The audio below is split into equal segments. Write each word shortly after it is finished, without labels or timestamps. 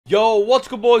Yo, what's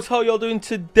good, boys? How y'all doing?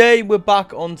 Today we're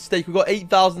back on stake. We've got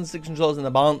 $8,600 in the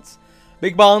balance,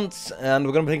 big balance, and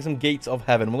we're gonna bring some gates of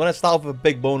heaven. We're gonna start off with a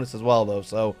big bonus as well, though.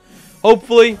 So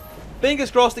hopefully,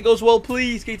 fingers crossed, it goes well.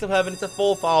 Please, gates of heaven. It's a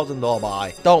 $4,000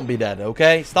 buy. Don't be dead,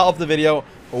 okay? Start off the video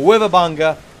with a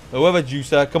banger, with a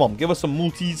juicer. Come on, give us some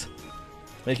multis.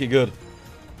 Make it good.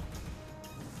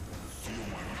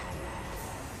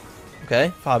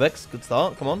 Okay, 5x, good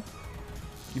start. Come on,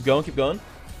 keep going, keep going.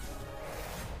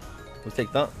 We'll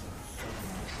take that.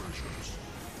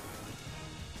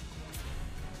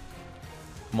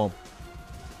 Come on.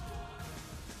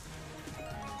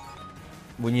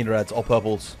 We need reds or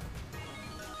purples.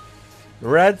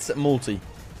 Reds, multi.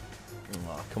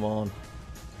 Oh, come on.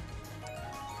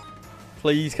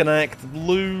 Please connect.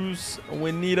 Blues.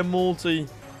 We need a multi.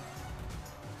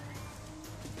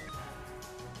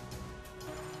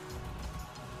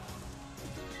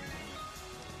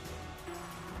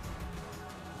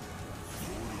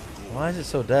 Why is it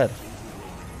so dead?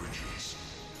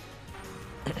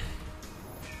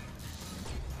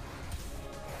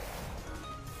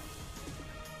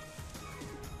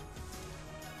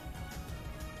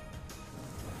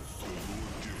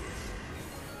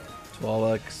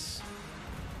 $12x.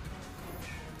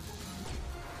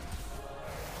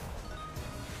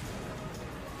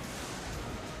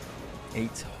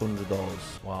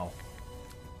 $800. Wow.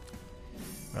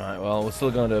 Alright, well, we're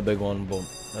still going to do a big one, but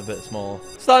a bit small.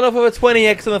 Starting off with a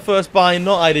 20x in the first buy,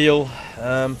 not ideal.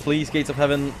 Please, Gates of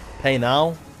Heaven, pay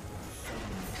now.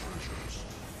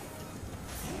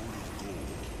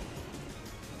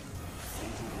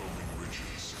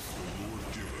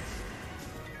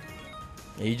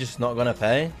 Are you just not going to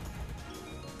pay?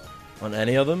 On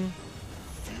any of them?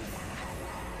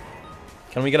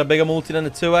 Can we get a bigger multi than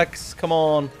the 2x? Come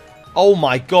on. Oh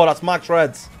my god, that's max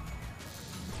reds.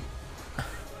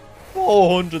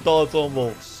 $400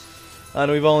 tumble.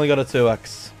 And we've only got a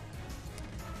 2x.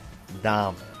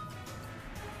 Damn.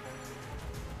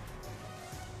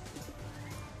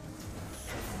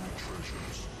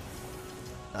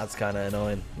 That's kind of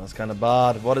annoying. That's kind of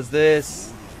bad. What is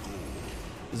this?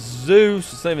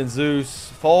 Zeus. It's not even Zeus.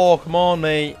 4. Come on,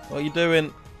 mate. What are you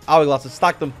doing? Hourglasses.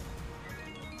 Stack them.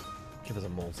 Give us a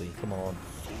multi. Come on.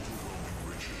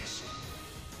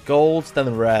 Golds, then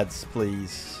the reds,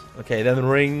 please. Okay, then the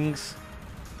rings.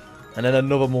 And then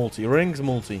another multi. Rings,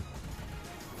 multi.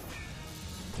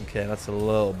 Okay, that's a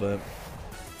little bit.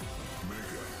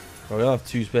 Well, we only have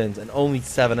 2 spins and only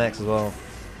 7x as well.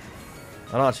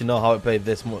 I don't actually know how it paid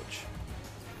this much.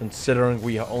 Considering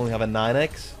we only have a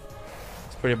 9x.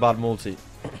 It's pretty bad multi.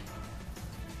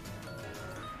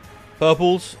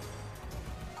 Purples.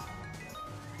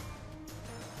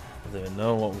 I don't even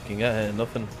know what we can get here.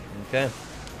 Nothing. Okay.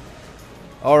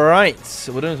 Alright,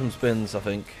 so we're doing some spins, I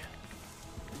think.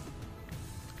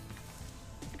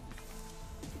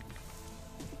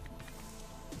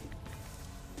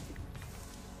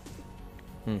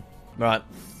 Right,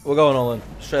 we're going all in,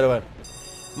 straight away.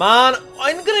 Man,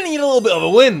 I'm gonna need a little bit of a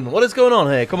win. What is going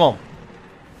on here? Come on.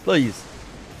 Please.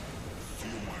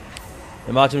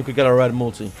 Imagine we could get a red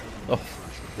multi. Oh,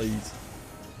 please.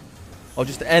 Or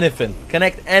just anything.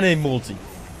 Connect any multi.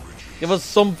 Give us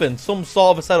something, some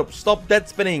sort of a setup. Stop dead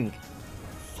spinning.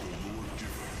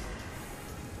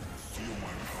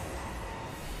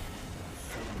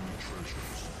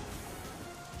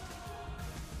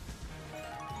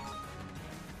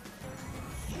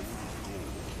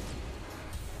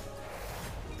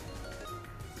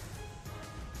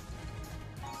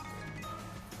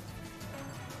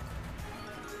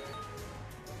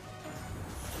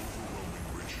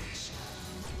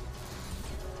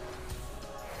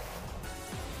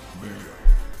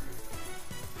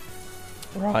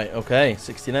 Right, okay,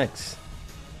 16x.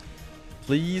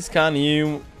 Please, can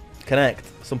you connect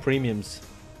some premiums?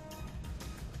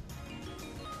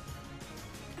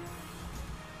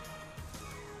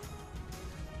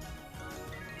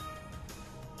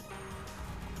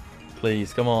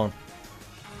 Please, come on.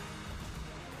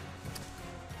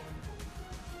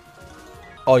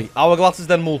 Oi, hourglasses,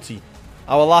 then multi.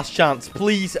 Our last chance.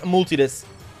 Please, multi this.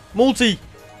 Multi!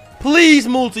 Please,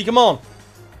 multi, come on!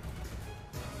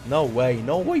 No way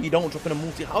you don't drop in a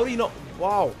multi. How do you not?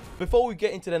 Wow. Before we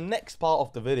get into the next part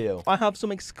of the video, I have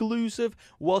some exclusive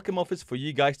welcome offers for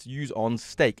you guys to use on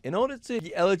stake. In order to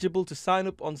be eligible to sign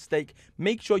up on stake,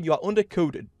 make sure you are under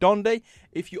code Donde.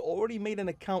 If you already made an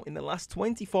account in the last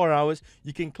 24 hours,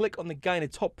 you can click on the guy in the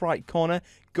top right corner,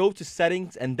 go to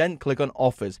settings, and then click on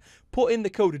offers. Put in the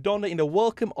code Donde in the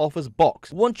welcome offers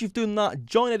box. Once you've done that,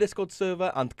 join a Discord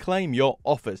server and claim your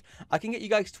offers. I can get you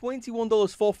guys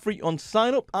 $21 for free on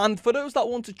sign up. And for those that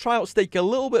want to try out stake a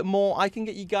little bit more, I can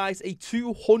get you guys guys a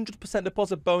 200%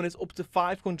 deposit bonus up to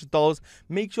 $500.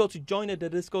 Make sure to join the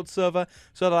Discord server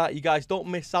so that you guys don't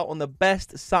miss out on the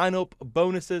best sign-up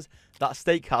bonuses that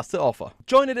Stake has to offer.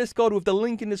 Join the Discord with the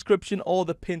link in the description or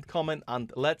the pinned comment,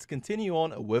 and let's continue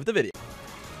on with the video.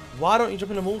 Why don't you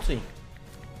jump in a multi?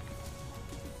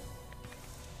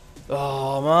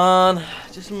 Oh man,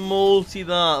 just multi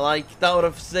that, like that would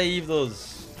have saved us.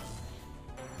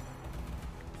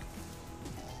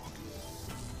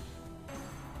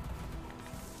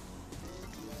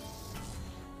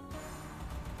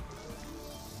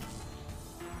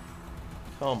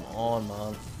 Come on,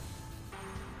 man.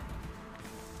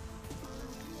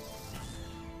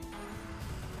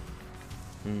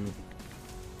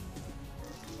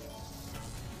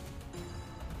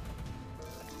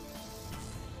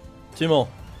 Two more.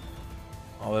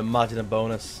 Oh, imagine a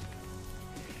bonus.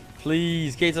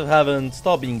 Please, Gates of Heaven,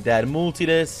 stop being dead. Multi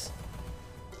this.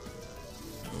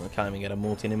 I can't even get a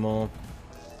multi anymore.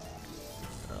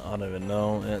 I don't even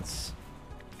know. It's...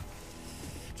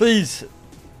 Please.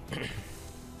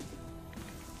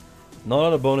 Not a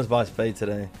lot of bonus buys paid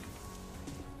today.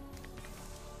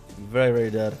 Very,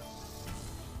 very dead.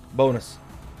 Bonus.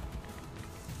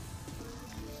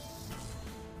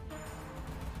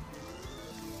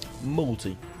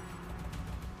 Multi.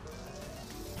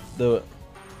 Do it.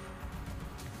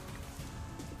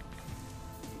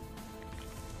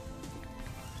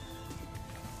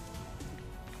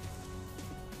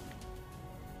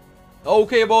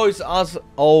 Okay, boys, as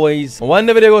always, when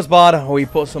the video goes bad, we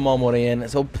put some more money in.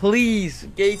 So please,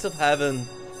 Gates of Heaven,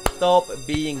 stop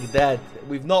being dead.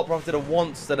 We've not profited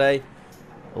once today.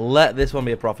 Let this one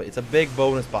be a profit. It's a big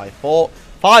bonus buy.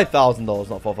 $5,000,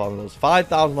 not $4,000.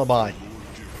 $5,000 a buy.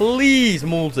 Please,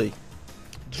 multi.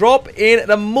 Drop in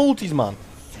the multis, man.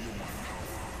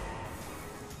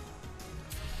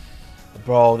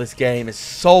 Bro, this game is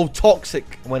so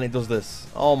toxic when it does this.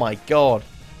 Oh my god.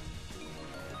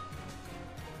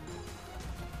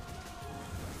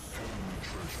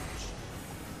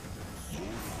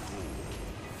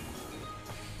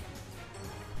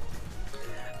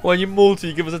 When you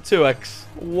multi, give us a 2x.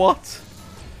 What?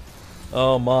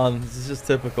 Oh man, this is just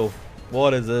typical.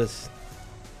 What is this?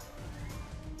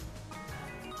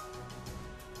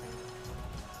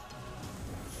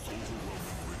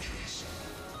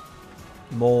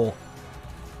 More.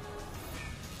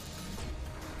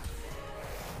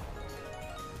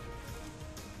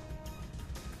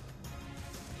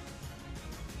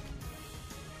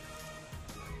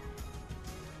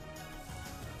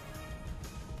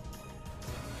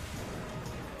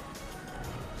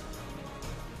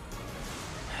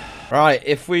 Right,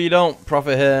 if we don't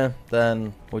profit here,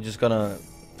 then we're just gonna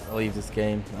leave this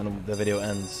game and the video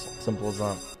ends. Simple as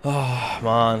that. Oh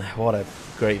man, what a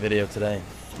great video today.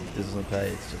 This doesn't pay,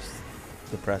 it's just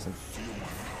depressing.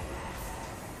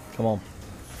 Come on.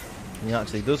 Can you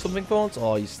actually do something for once?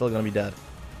 Or are you still gonna be dead?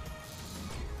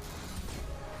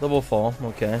 Level 4,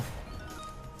 okay.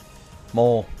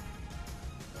 More.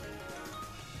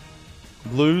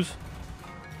 Blues.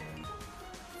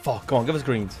 Fuck, come on, give us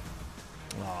greens.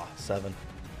 Ah, 7.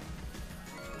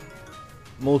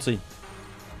 Multi.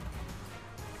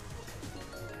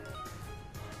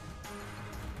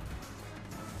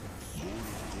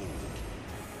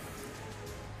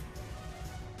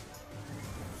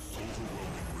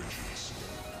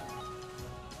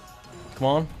 Come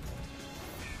on.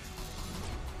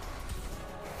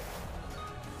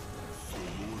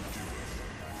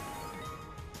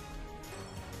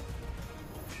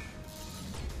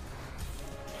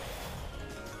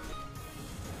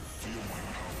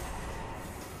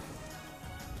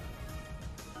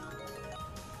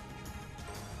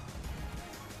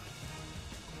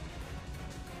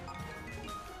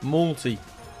 Multi.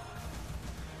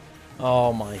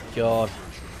 Oh my god.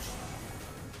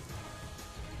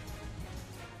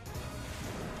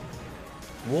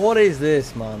 What is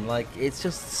this, man? Like, it's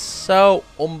just so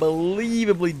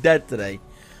unbelievably dead today.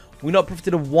 We not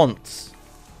profited once.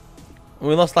 And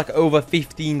we lost like over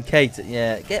 15k.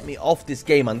 Yeah, get me off this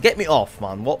game, man. Get me off,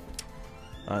 man. What?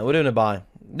 Alright, we're doing a buy.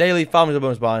 Daily family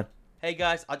bonus buy. Hey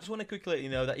guys, I just want to quickly let you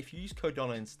know that if you use code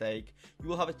Donde in Stake, you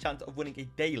will have a chance of winning a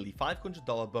daily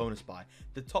 $500 bonus buy.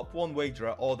 The top one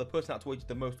wagerer, or the person that's wagered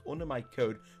the most under my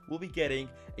code, will be getting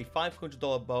a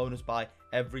 $500 bonus buy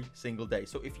every single day.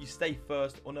 So if you stay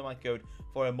first under my code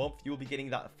for a month, you will be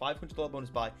getting that $500 bonus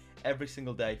buy every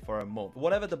single day for a month.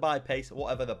 Whatever the buy pays,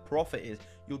 whatever the profit is,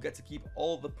 you'll get to keep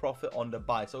all the profit on the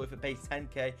buy. So if it pays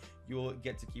 10k, you'll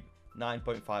get to keep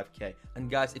 9.5k. And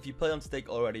guys, if you play on stake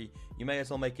already, you may as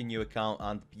well make a new account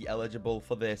and be eligible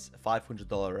for this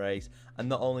 $500 raise. And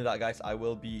not only that, guys, I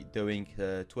will be doing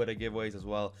Twitter giveaways as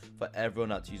well for everyone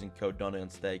that's using code Donde on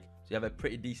stake. So you have a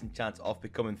pretty decent chance of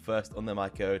becoming first under my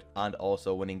code and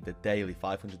also winning the daily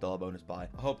 $500 bonus buy.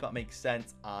 I hope that makes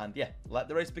sense. And yeah, let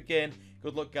the race begin.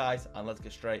 Good luck, guys, and let's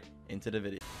get straight into the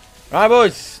video. Right,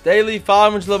 boys, daily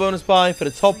 $500 bonus buy for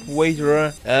the top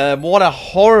wagerer. What a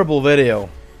horrible video.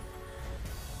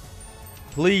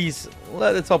 Please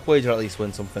let the top wager at least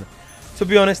win something. To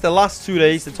be honest, the last 2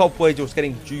 days, the top wager was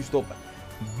getting juiced up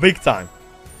big time.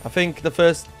 I think the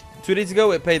first 2 days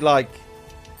ago, it paid like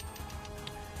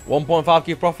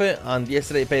 1.5k profit, and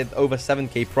yesterday it paid over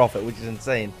 7k profit, which is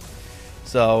insane.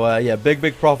 So, yeah,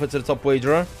 big profit to the top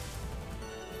wagerer.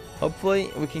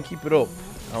 Hopefully, we can keep it up.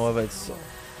 However,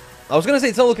 I was going to say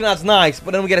it's not looking as nice,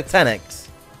 but then we get a 10x.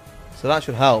 So that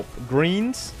should help.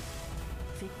 Greens.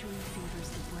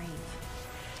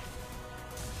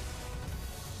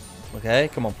 Okay,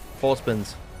 come on. 4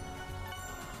 spins.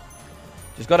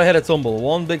 Just got to hit a tumble.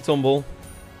 One big tumble.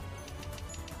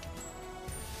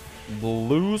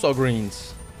 Blues or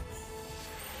greens?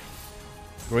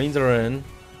 Greens are in.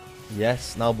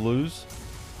 Yes, now blues.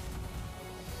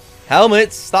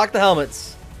 Helmets. Stack the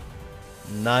helmets.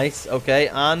 Nice. Okay,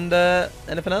 and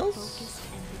anything else?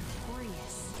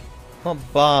 Not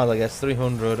bad, I guess.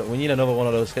 300. We need another one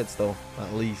of those hits, though,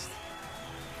 at least.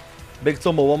 Big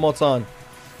tumble one more time.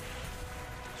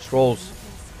 Scrolls.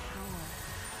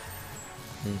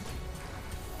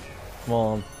 Come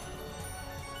on.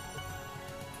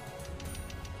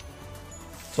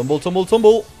 Tumble, tumble,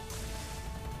 tumble.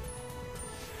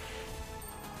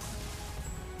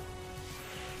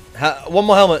 One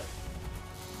more helmet.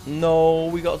 No,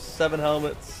 we got 7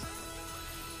 helmets.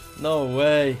 No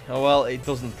way. Oh well, it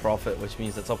doesn't profit, which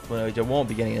means the top wager won't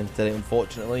be getting in today,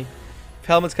 unfortunately. If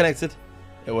helmet's connected,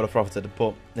 it would have profited,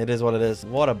 but it is what it is.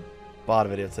 What a bad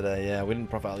video today. Yeah, we didn't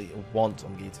profit at least once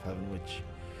on Gates of Heaven, which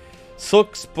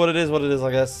sucks, but it is what it is,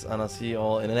 I guess. And I'll see you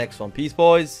all in the next one. Peace,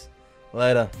 boys.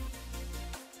 Later.